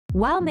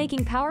While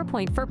making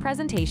PowerPoint for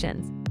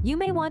presentations, you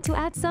may want to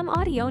add some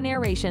audio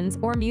narrations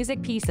or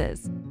music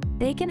pieces.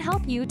 They can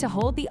help you to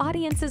hold the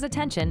audience's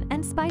attention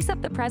and spice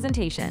up the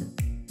presentation.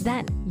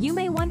 Then, you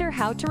may wonder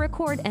how to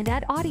record and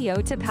add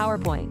audio to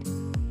PowerPoint.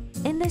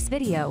 In this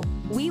video,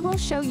 we will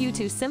show you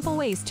 2 simple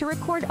ways to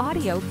record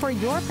audio for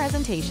your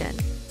presentation.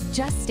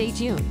 Just stay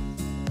tuned.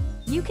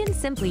 You can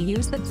simply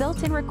use the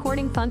built-in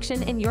recording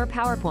function in your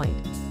PowerPoint.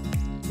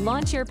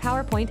 Launch your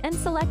PowerPoint and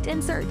select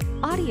Insert,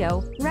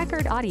 Audio,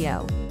 Record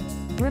Audio.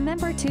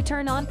 Remember to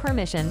turn on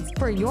permissions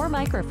for your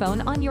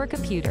microphone on your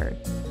computer.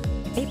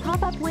 A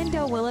pop-up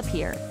window will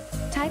appear.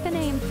 Type a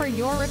name for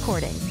your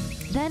recording.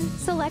 Then,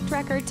 select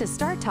Record to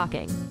start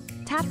talking.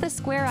 Tap the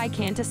square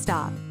icon to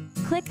stop.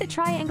 Click the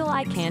triangle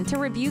icon to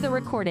review the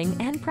recording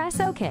and press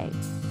OK.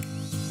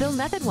 Though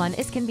Method 1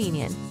 is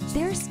convenient,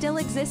 there still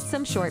exists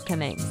some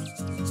shortcomings.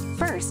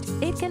 First,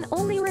 it can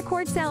only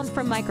record sound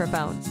from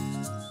microphone.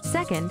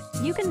 Second,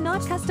 you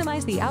cannot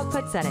customize the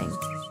output setting.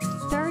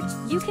 Third,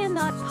 you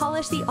cannot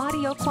polish the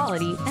audio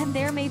quality and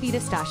there may be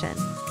distortion.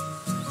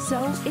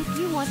 So, if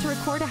you want to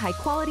record a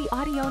high-quality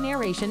audio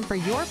narration for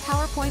your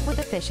PowerPoint with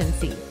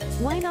efficiency,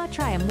 why not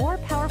try a more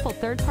powerful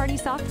third-party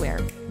software,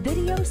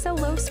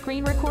 VideoSolo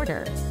Screen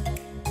Recorder?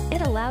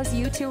 It allows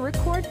you to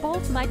record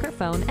both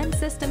microphone and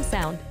system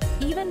sound.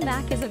 Even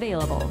Mac is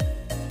available.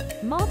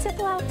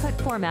 Multiple output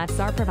formats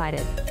are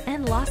provided,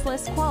 and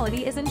lossless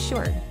quality is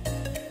ensured.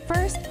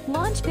 First,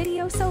 launch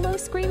VideoSolo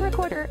Screen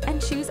Recorder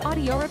and choose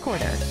Audio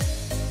Recorder.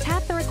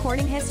 Tap the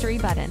Recording History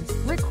button.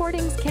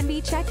 Recordings can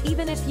be checked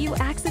even if you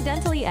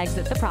accidentally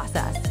exit the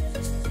process.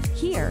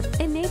 Here,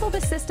 enable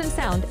the system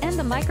sound and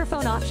the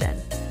microphone option.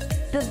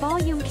 The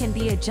volume can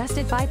be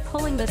adjusted by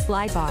pulling the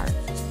slide bar.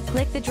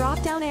 Click the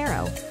drop-down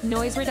arrow.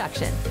 Noise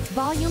reduction,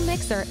 volume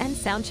mixer, and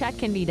sound check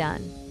can be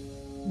done.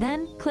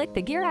 Then, click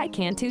the gear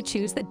icon to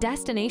choose the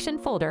destination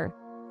folder,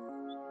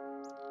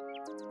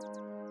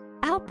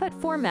 output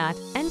format,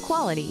 and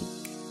quality.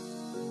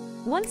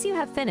 Once you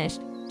have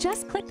finished,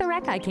 just click the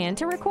rec icon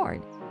to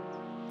record.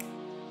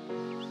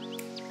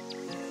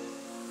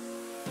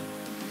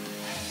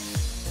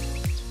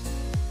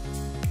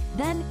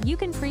 Then, you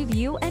can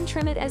preview and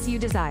trim it as you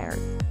desire.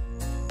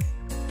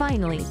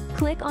 Finally,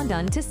 click on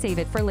Done to save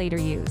it for later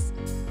use.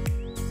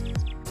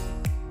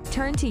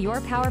 Turn to your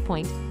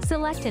PowerPoint,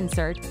 select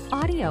Insert,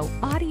 Audio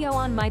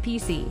on my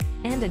PC,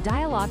 and a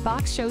dialog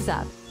box shows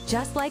up,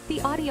 just like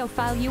the audio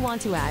file you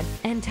want to add,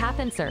 and tap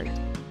Insert.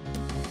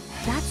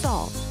 That's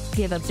all.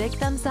 Give a big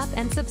thumbs up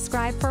and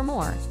subscribe for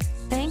more.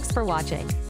 Thanks for watching.